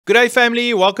Good day,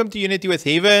 family. Welcome to Unity with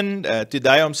Heaven.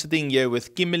 Today I'm sitting here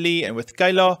with Kimberly and with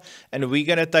Kayla, and we're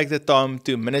going to take the time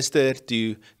to minister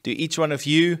to each one of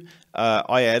you.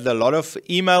 I had a lot of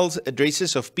emails,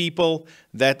 addresses of people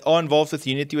that are involved with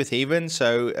Unity with Heaven.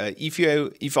 So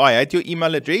if I had your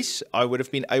email address, I would have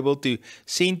been able to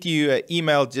send you an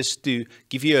email just to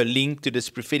give you a link to this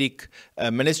prophetic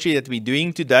ministry that we're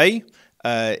doing today.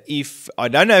 If I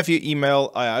don't have your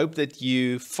email, I hope that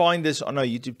you find this on our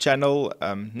YouTube channel.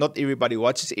 Not everybody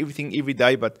watches everything every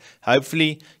day, but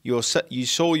hopefully you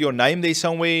saw your name there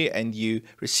somewhere and you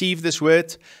received this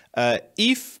word.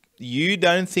 If you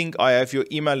don't think I have your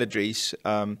email address,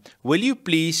 will you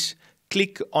please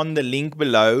click on the link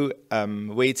below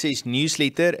where it says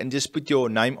newsletter and just put your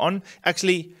name on.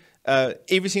 Actually,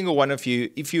 every single one of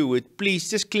you, if you would, please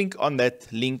just click on that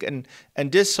link and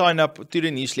just sign up to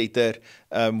the newsletter.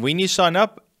 When you sign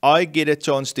up, I get a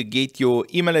chance to get your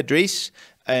email address,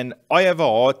 and I have a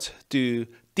heart to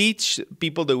teach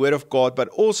people the Word of God, but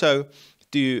also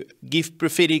to give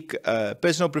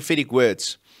personal prophetic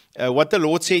words. What the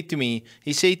Lord said to me,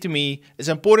 He said to me, it's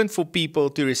important for people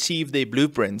to receive their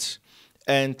blueprints.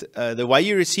 And the way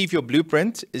you receive your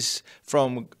blueprint is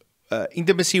from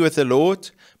intimacy with the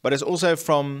Lord, but it's also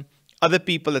from other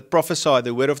people that prophesy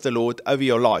the word of the Lord over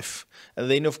your life. And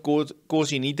then, of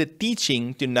course, you need the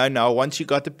teaching to know now, once you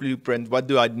got the blueprint, what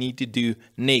do I need to do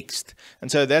next?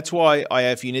 And so that's why I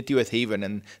have Unity with Heaven.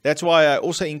 And that's why I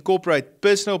also incorporate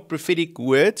personal prophetic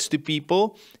words to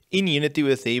people in Unity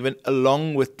with Heaven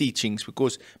along with teachings,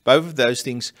 because both of those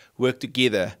things work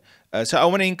together. So I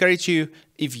want to encourage you,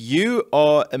 if you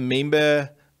are a member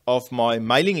of my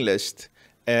mailing list,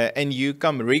 and you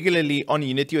come regularly on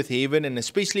Unity with Heaven, and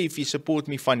especially if you support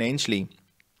me financially,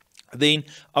 then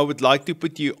I would like to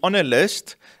put you on a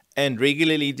list and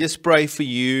regularly just pray for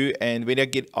you. And when I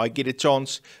get a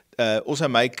chance, also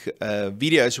make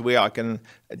videos where I can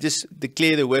just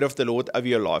declare the word of the Lord over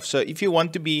your life. So if you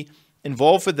want to be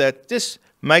involved with that, just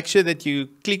make sure that you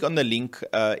click on the link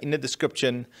in the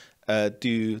description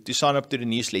to sign up to the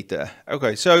newsletter.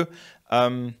 Okay, so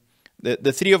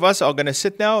The three of us are going to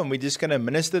sit now, and we're just going to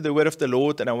minister the word of the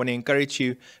Lord. And I want to encourage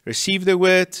you, receive the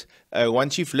word.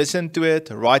 Once you've listened to it,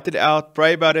 write it out,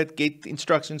 pray about it, get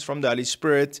instructions from the Holy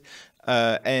Spirit,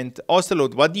 and ask the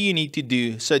Lord, what do you need to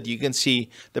do so that you can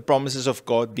see the promises of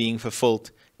God being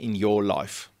fulfilled in your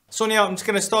life? Sonja, I'm just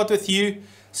going to start with you.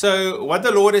 So what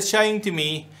the Lord is saying to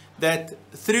me, that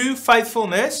through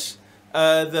faithfulness,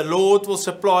 the Lord will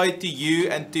supply to you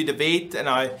and to the vet. And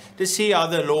I just see how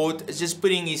the Lord is just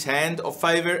putting His hand of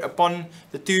favor upon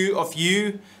the two of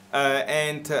you.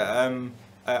 I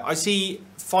see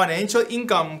financial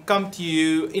income come to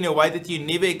you in a way that you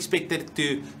never expected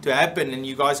to happen. And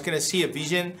you guys are going to see a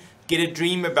vision, get a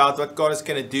dream about what God is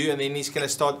going to do. And then He's going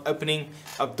to start opening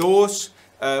up doors.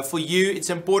 For you, it's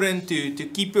important to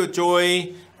keep your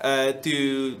joy,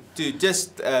 to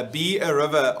just be a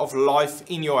river of life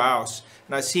in your house.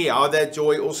 And I see how that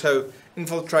joy also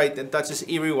infiltrates and touches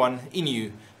everyone in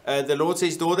you. The Lord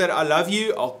says, daughter, I love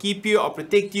you, I'll keep you, I'll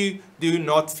protect you, do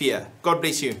not fear. God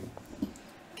bless you.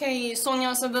 Okay,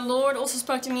 Sonja, so the Lord also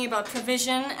spoke to me about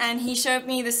provision, and He showed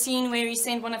me the scene where He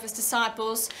sent one of His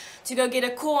disciples to go get a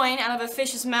coin out of a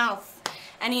fish's mouth.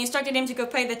 And He instructed him to go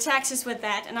pay the taxes with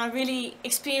that. And I really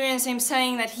experienced Him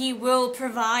saying that He will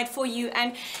provide for you.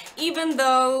 And even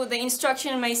though the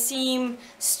instruction may seem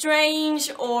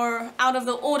strange or out of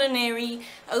the ordinary,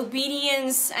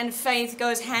 obedience and faith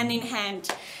goes hand in hand.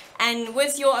 And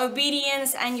with your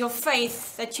obedience and your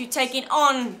faith that you take it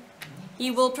on,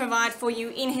 He will provide for you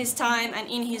in His time and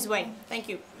in His way. Thank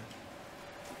you.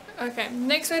 Okay,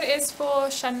 next word is for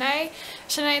Charne.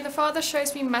 Charne, the Father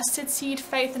shows me mustard seed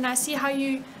faith, and I see how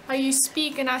you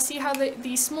speak, and I see how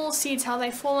these small seeds, how they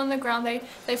fall on the ground,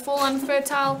 they fall on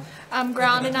fertile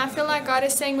ground, and I feel like God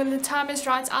is saying when the time is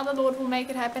right, the Lord will make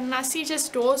it happen. And I see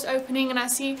just doors opening, and I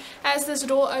see as this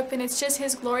door opens, it's just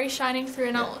His glory shining through,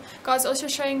 and God's also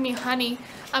showing me honey.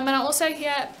 And I also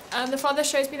hear the Father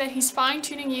shows me that He's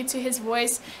fine-tuning you to His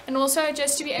voice, and also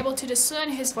just to be able to discern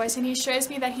His voice. And He shows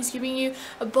me that He's giving you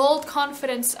a bold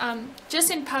confidence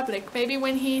just in public. Maybe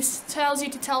when He tells you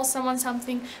to tell someone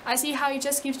something, I see how He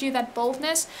just gives you that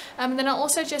boldness. Then I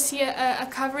also just see a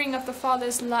covering of the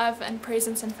Father's love and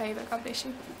presence and favor. God bless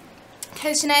you.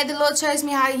 Okay, Shanae, the Lord shows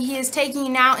me how He is taking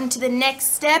you now into the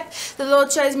next step. The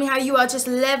Lord shows me how you are just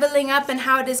leveling up and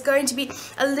how it is going to be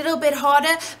a little bit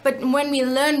harder, but when we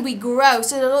learn, we grow.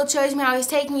 So the Lord shows me how He's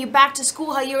taking you back to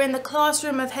school, how you're in the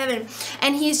classroom of heaven,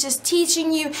 and He's just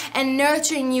teaching you and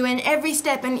nurturing you in every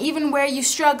step, and even where you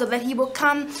struggle, that He will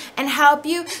come and help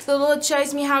you. The Lord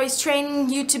shows me how He's training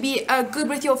you to be good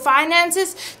with your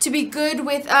finances, to be good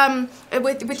with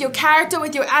your character,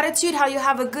 with your attitude, how you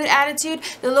have a good attitude.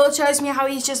 The Lord shows me how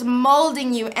He's just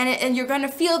molding you, and you're going to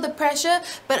feel the pressure,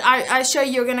 but I assure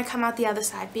you, you're going to come out the other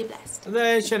side. Be blessed.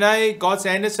 Shanae, God's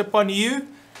hand is upon you,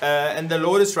 and the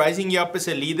Lord is raising you up as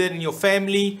a leader in your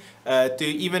family, to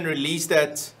even release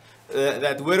that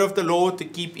word of the Lord, to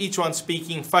keep each one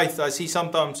speaking faith. I see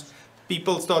sometimes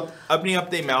people start opening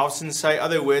up their mouths and say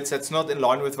other words that's not in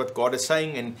line with what God is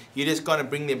saying, and you just kind of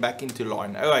bring them back into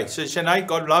line. Alright, so Shanae,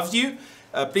 God loves you.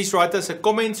 Please write us a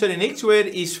comment. So the next word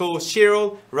is for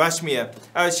Cheryl Rashmir.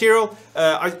 Cheryl,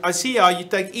 I see how you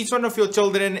take each one of your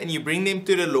children and you bring them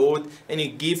to the Lord and you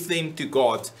give them to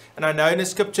God. And I know in the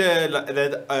scripture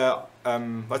that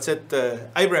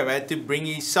Abraham had to bring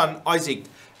his son Isaac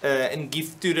and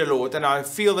give to the Lord. And I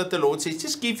feel that the Lord says,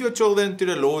 just give your children to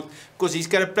the Lord, because He's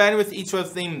got a plan with each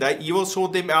of them, that He will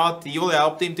sort them out, He will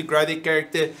help them to grow their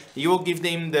character, He will give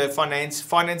them the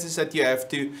finances that you have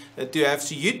to have.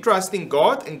 So you trust in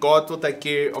God, and God will take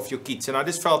care of your kids. And I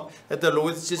just felt that the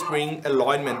Lord is just bringing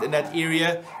alignment in that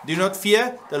area. Do not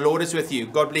fear, the Lord is with you.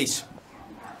 God bless.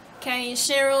 Okay,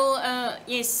 Cheryl,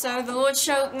 yes, so the Lord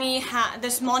showed me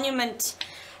this monument,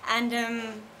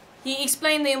 and He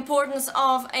explained the importance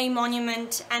of a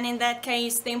monument, and in that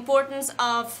case, the importance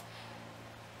of,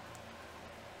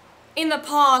 in the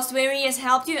past, where He has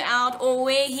helped you out, or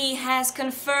where He has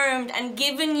confirmed and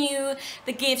given you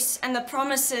the gifts and the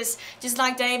promises, just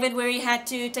like David, where he had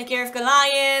to take care of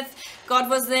Goliath. God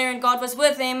was there and God was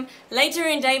with him. Later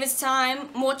in David's time,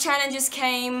 more challenges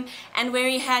came, and where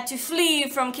he had to flee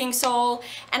from King Saul.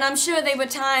 And I'm sure there were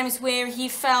times where he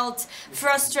felt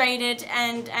frustrated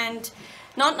and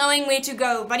not knowing where to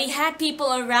go, but he had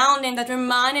people around him that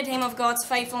reminded him of God's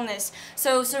faithfulness.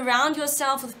 So surround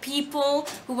yourself with people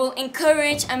who will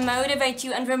encourage and motivate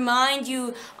you and remind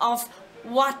you of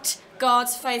what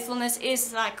God's faithfulness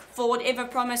is like for whatever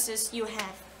promises you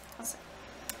have.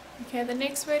 Okay, the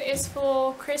next word is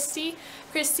for Christi.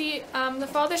 Christi, the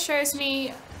Father shows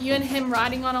me you and him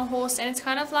riding on a horse, and it's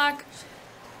kind of like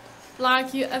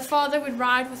a father would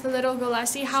ride with a little girl. I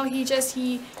see how he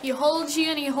holds you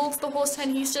and he holds the horse,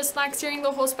 and he's just like steering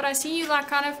the horse. But I see you like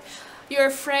kind of, you're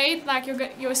afraid, like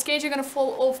you're scared you're gonna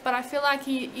fall off. But I feel like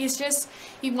he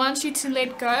wants you to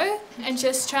let go and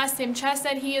just trust him. Trust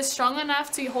that he is strong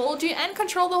enough to hold you and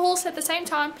control the horse at the same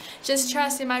time. Just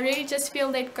trust him. I really just feel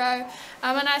let go.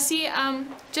 And I see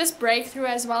just breakthrough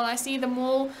as well. I see the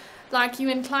more like you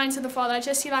incline to the Father, I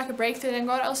just see like a breakthrough. And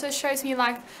God also shows me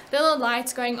like little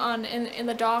lights going on in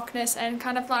the darkness, and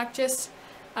kind of like just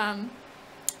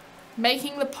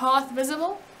making the path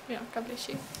visible. Yeah, God bless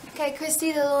you. Okay,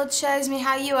 Christi, the Lord shows me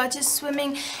how you are just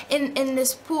swimming in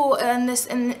this pool, in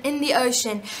the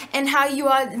ocean, and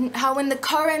how when the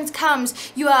current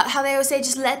comes, you are, how they always say,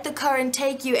 just let the current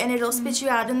take you and it'll spit you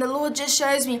out. And the Lord just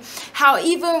shows me how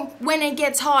even when it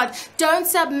gets hard, don't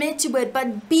submit to it,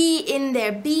 but be in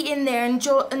there. And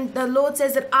the Lord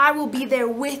says that I will be there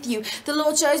with you. The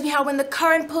Lord shows me how when the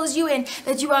current pulls you in,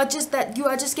 that you are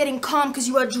just getting calm because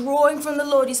you are drawing from the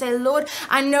Lord. You say, Lord,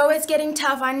 I know it's getting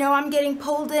tough. I know I'm getting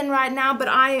pulled in right now, but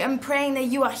I am praying that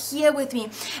you are here with me.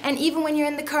 And even when you're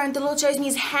in the current, the Lord shows me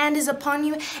his hand is upon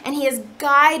you, and he is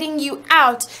guiding you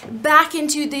out back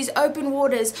into these open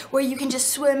waters where you can just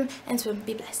swim and swim.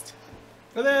 Be blessed.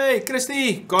 Hey,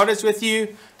 Christi, God is with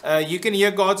you. You can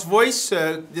hear God's voice.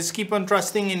 Just keep on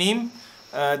trusting in him.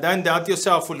 Don't doubt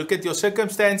yourself or look at your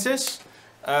circumstances.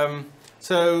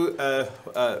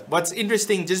 What's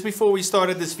interesting, just before we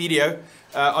started this video,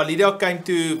 our leader came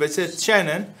to visit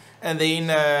Charne, and then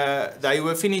they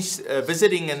were finished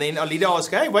visiting, and then our leader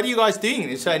asked, hey, what are you guys doing?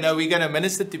 They say, no, we're going to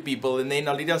minister to people. And then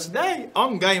our leader said, hey,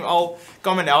 I'm game, I'll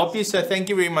come and help you. So thank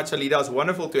you very much, Alida. It's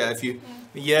wonderful to have you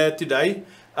here today.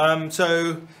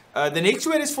 The next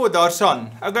word is for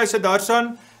Darsan. Okay, so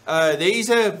Darsan, there is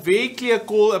a very clear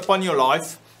call upon your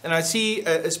life, and I see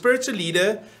a spiritual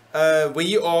leader where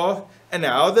you are, and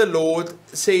how the Lord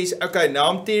says, okay,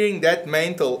 now I'm tearing that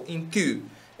mantle in two.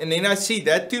 And then I see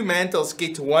that two mantles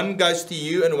get, one goes to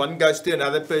you and one goes to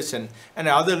another person. And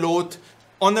how the Lord,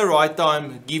 on the right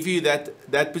time, give you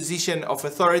that position of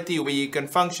authority where you can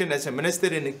function as a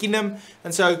minister in the kingdom.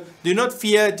 And so do not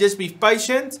fear, just be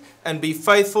patient and be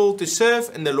faithful to serve,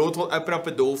 and the Lord will open up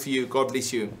a door for you. God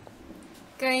bless you.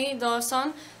 Okay,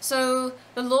 Darsan. So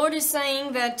the Lord is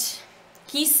saying that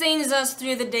He sends us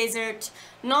through the desert,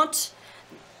 not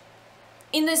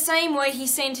in the same way He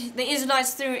sent the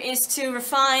Israelites through, is to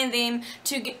refine them,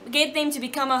 to get them to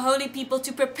become a holy people,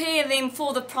 to prepare them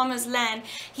for the promised land.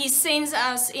 He sends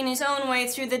us in His own way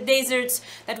through the deserts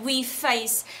that we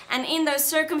face. And in those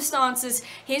circumstances,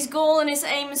 His goal and His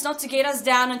aim is not to get us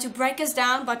down and to break us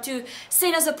down, but to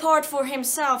set us apart for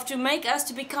Himself, to make us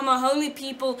to become a holy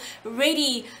people,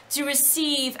 ready to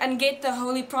receive and get the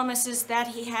holy promises that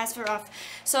He has for us.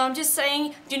 So I'm just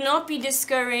saying, do not be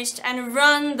discouraged and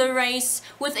run the race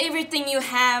with everything you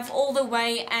have all the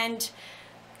way and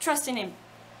trust in Him.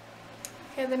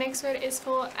 Okay, the next word is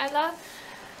for Ella.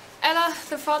 Ella,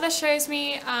 the Father shows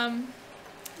me,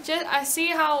 I see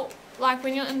how, like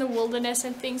when you're in the wilderness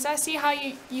and things, I see how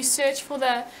you search for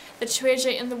the treasure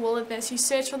in the wilderness. You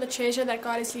search for the treasure that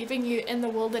God is leaving you in the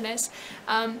wilderness.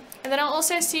 And then I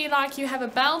also see like you have a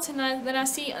belt, and then I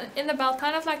see in the belt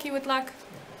kind of like you would like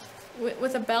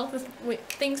with a belt with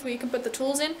things where you can put the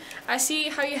tools in. I see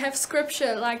how you have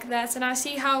scripture like that, and I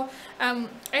see how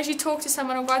as you talk to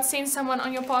someone or God sends someone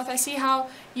on your path, I see how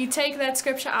you take that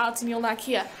scripture out and you're like,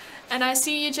 here. And I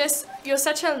see you're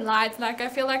such a light. Like I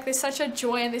feel like there's such a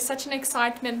joy and there's such an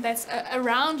excitement that's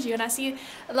around you, and I see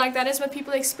like that is what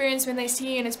people experience when they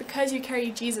see you, and it's because you carry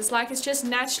Jesus. Like it's just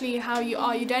naturally how you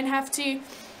are. You don't have to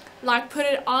like put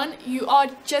it on. You are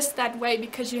just that way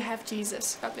because you have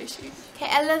Jesus. God bless you. Okay,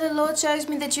 Ella, the Lord shows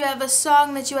me that you have a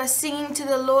song that you are singing to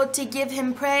the Lord to give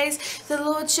Him praise. The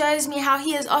Lord shows me how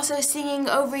He is also singing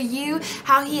over you,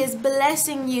 how He is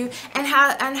blessing you, and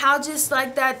how just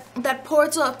like that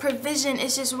portal of provision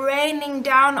is just raining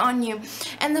down on you.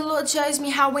 And the Lord shows me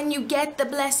how when you get the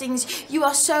blessings, you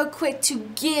are so quick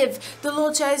to give. The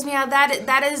Lord shows me how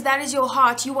that is your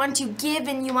heart. You want to give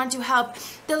and you want to help.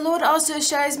 The Lord also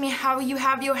shows me how you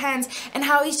have your hands and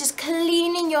how He's just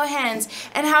cleaning your hands,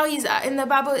 and how He's in the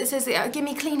Bible it says, give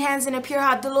me clean hands and a pure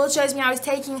heart. The Lord shows me how He's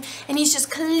taking and He's just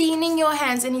cleaning your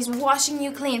hands and He's washing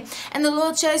you clean. And the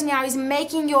Lord shows me how He's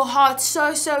making your heart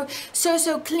so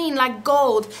clean like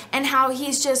gold, and how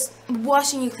He's just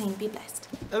washing you clean. Be blessed.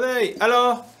 Hey,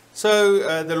 hello.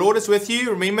 So the Lord is with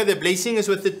you. Remember, the blessing is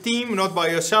with the team, not by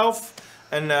yourself.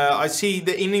 And I see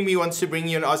the enemy wants to bring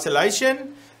you in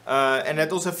isolation. And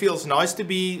it also feels nice to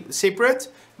be separate,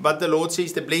 but the Lord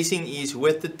says the blessing is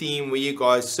with the team where you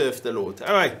guys serve the Lord.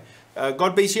 All right,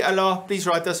 God bless you, Allah. Please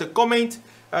write us a comment.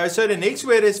 So the next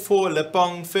word is for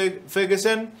Lepang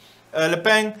Ferguson.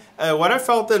 Lepang, what I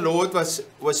felt the Lord was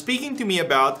speaking to me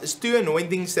about is 2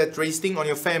 anointings that resting on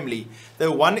your family.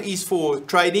 The one is for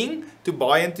trading, to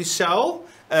buy and to sell.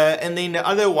 And then the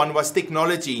other one was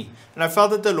technology. And I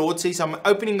felt that the Lord says, I'm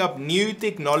opening up new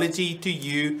technology to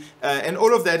you. And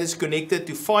all of that is connected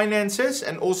to finances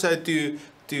and also to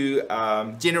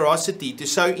generosity, to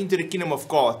sow into the kingdom of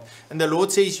God. And the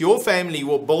Lord says, your family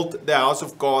will build the house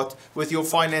of God with your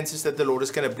finances that the Lord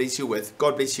is going to bless you with.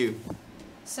 God bless you.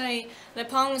 Say,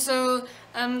 Lepang, so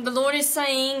the Lord is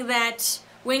saying that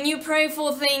when you pray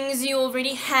for things you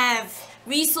already have,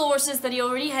 resources that He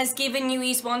already has given you.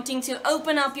 He's wanting to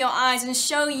open up your eyes and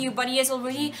show you, but He has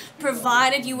already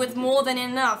provided you with more than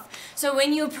enough. So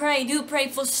when you pray, do pray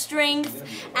for strength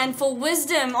and for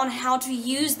wisdom on how to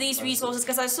use these resources,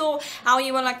 because I saw how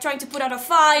you were like trying to put out a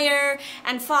fire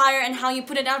and how you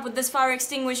put it out with this fire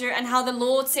extinguisher, and how the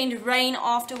Lord sent rain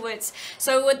afterwards.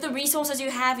 So with the resources you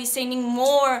have, He's sending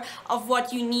more of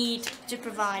what you need to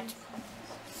provide.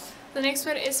 The next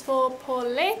word is for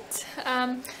Paulette.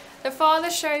 The Father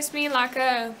shows me like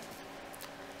a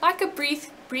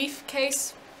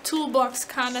briefcase toolbox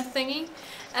kind of thingy,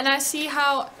 and I see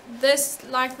how this,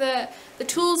 like the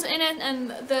tools in it and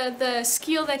the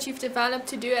skill that you've developed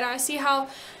to do it. I see how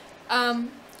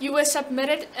you were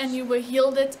submitted and you were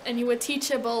yielded and you were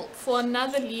teachable for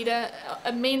another leader,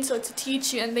 a mentor to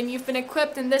teach you, and then you've been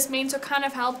equipped, and this mentor kind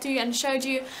of helped you and showed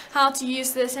you how to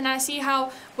use this. And I see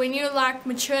how when you're like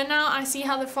mature now, I see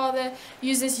how the Father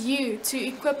uses you to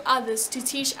equip others, to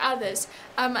teach others.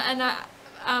 And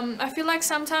I feel like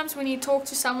sometimes when you talk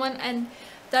to someone and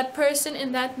that person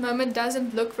in that moment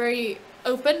doesn't look very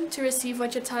open to receive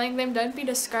what you're telling them, don't be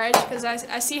discouraged, because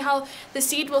I see how the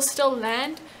seed will still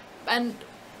land, and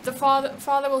the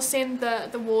Father will send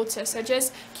the water. So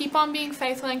just keep on being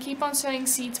faithful and keep on sowing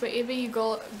seeds wherever you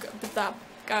go.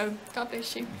 go. God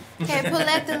bless you. Okay,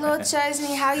 Paulette, the Lord shows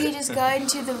me how you just go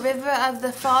into the river of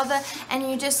the Father and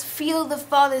you just feel the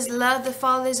Father's love, the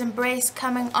Father's embrace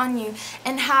coming on you,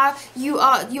 and how you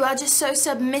are just so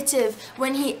submissive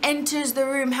when He enters the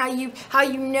room, how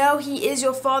you know He is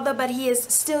your Father, but He is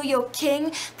still your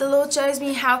King. The Lord shows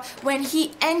me how when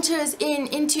He enters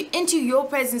into your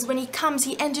presence, when He comes,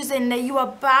 He enters in there. You are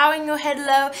bowing your head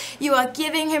low, you are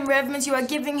giving Him reverence, you are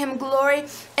giving Him glory,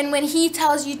 and when He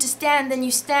tells you to stand, then you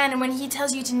stand, and when He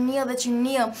tells you to kneel, that you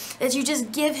kneel, that you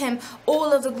just give Him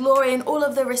all of the glory and all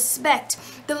of the respect.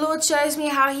 The Lord shows me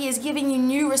how He is giving you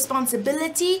new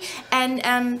responsibility,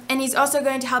 and He's also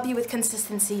going to help you with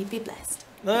consistency. Be blessed.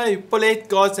 Hey, Paulette,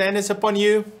 God's hand is upon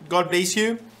you. God bless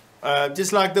you.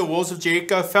 Just like the walls of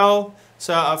Jericho fell,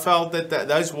 so I felt that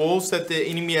those walls that the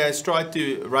enemy has tried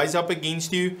to raise up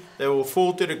against you, they will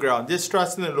fall to the ground. Just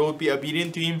trust in the Lord, be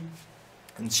obedient to Him,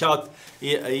 and shout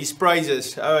His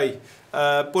praises. Hey,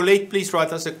 Paulette, please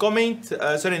write us a comment.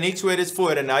 So the next word is for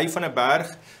Rene van der Berg.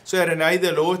 So Rene,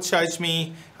 the Lord shows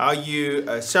me how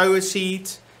you sow a seed,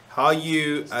 how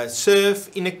you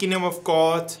serve in the kingdom of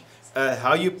God,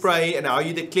 how you pray, and how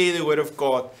you declare the word of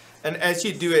God. And as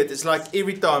you do it, it's like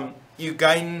every time you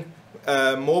gain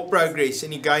more progress,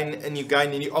 and you gain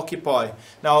and you occupy.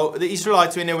 Now the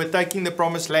Israelites, when they were taking the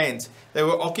promised land, they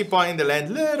were occupying the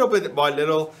land little bit by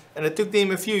little, and it took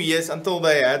them a few years until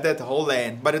they had that whole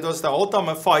land. But it was the whole time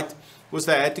a fight, was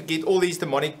they had to get all these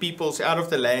demonic peoples out of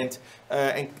the land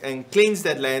and cleanse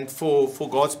that land for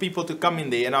God's people to come in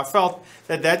there. And I felt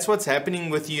that that's what's happening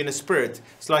with you in the spirit.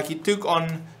 It's like you took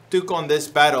on this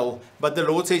battle, but the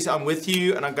Lord says, I'm with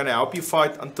you and I'm going to help you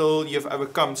fight until you've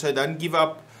overcome. So don't give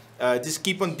up. Just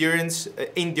keep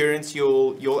endurance,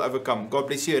 you'll overcome. God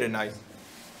bless you, Rene.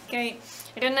 Okay,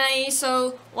 Rene,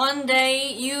 so one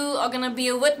day you are going to be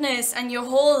a witness, and your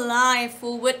whole life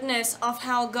will witness of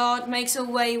how God makes a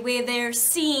way where there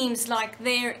seems like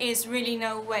there is really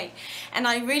no way. And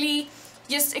I really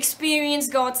just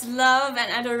experienced God's love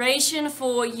and adoration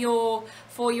for your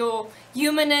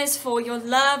humanness, for your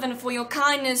love, and for your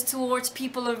kindness towards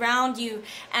people around you.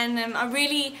 And I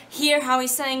really hear how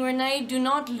He's saying, Rene, do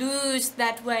not lose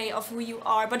that way of who you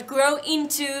are, but grow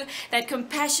into that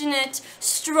compassionate,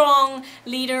 strong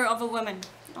leader of a woman.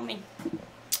 Amen.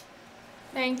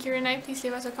 Thank you, Rene. Please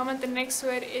leave us a comment. The next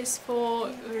word is for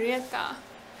Retha.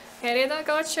 Okay, Retha,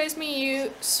 God shows me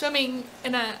you swimming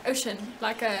in an ocean,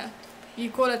 like you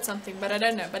call it something, but I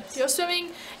don't know. But you're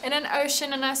swimming in an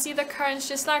ocean, and I see the currents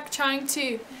just like trying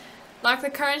to, like the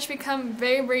currents become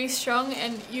very, very strong,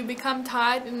 and you become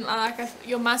tired, and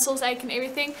your muscles ache and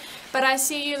everything. But I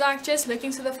see you like just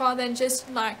looking to the Father and just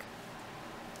like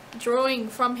drawing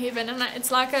from heaven, and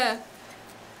it's like a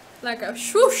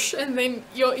swoosh, and then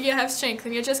you have strength,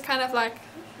 and you're just kind of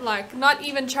like not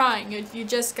even trying. You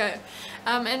just go.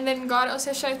 And then God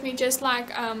also shows me just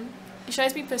like He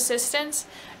shows me persistence.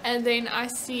 And then I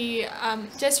see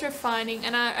just refining,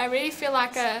 and I really feel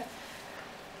like a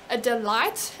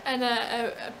delight and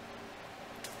a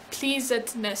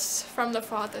pleasedness from the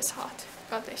Father's heart.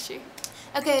 God bless you.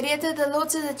 Okay, Retha, the Lord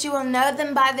says that you will know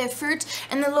them by their fruit,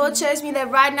 and the Lord shows me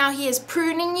that right now He is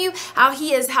pruning you, how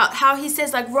He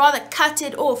says like rather cut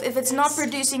it off. If it's not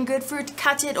producing good fruit,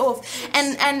 cut it off.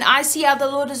 And I see how the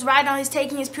Lord is right now, He's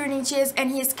taking His pruning shears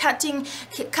and He is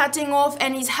cutting off,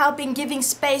 and He's helping, giving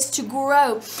space to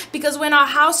grow. Because when our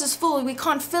house is full, we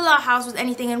can't fill our house with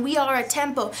anything, and we are a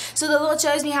temple. So the Lord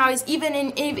shows me how He's even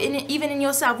in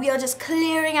yourself, we are just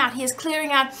clearing out. He is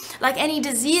clearing out like any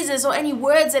diseases or any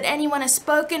words that anyone has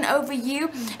spoken over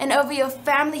you and over your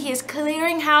family. He is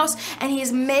clearing house, and He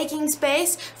is making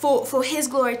space for His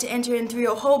glory to enter in through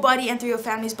your whole body and through your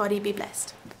family's body. Be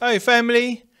blessed. Hey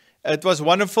family, it was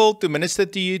wonderful to minister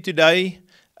to you today.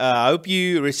 I hope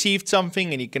you received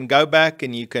something, and you can go back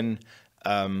and you can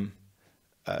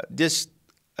just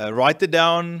write it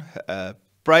down,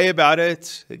 pray about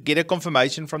it, get a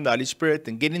confirmation from the Holy Spirit,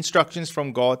 and get instructions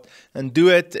from God, and do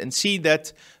it, and see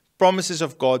that promises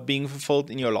of God being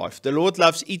fulfilled in your life. The Lord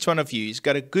loves each one of you. He's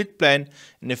got a good plan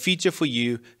and a future for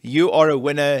you. You are a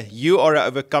winner. You are an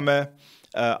overcomer.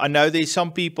 I know there's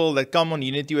some people that come on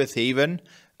Unity with Heaven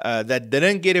that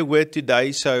didn't get a word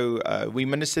today. So we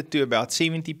ministered to about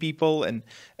 70 people. And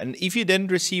if you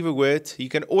didn't receive a word, you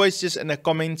can always just in the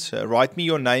comments write me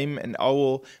your name, and I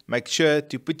will make sure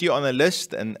to put you on a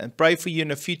list and pray for you in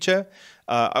the future.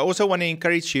 I also want to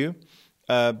encourage you.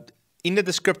 In the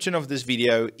description of this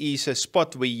video is a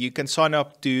spot where you can sign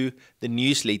up to the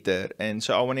newsletter. And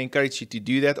so I want to encourage you to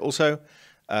do that also.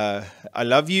 I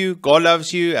love you. God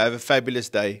loves you. Have a fabulous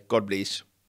day. God bless.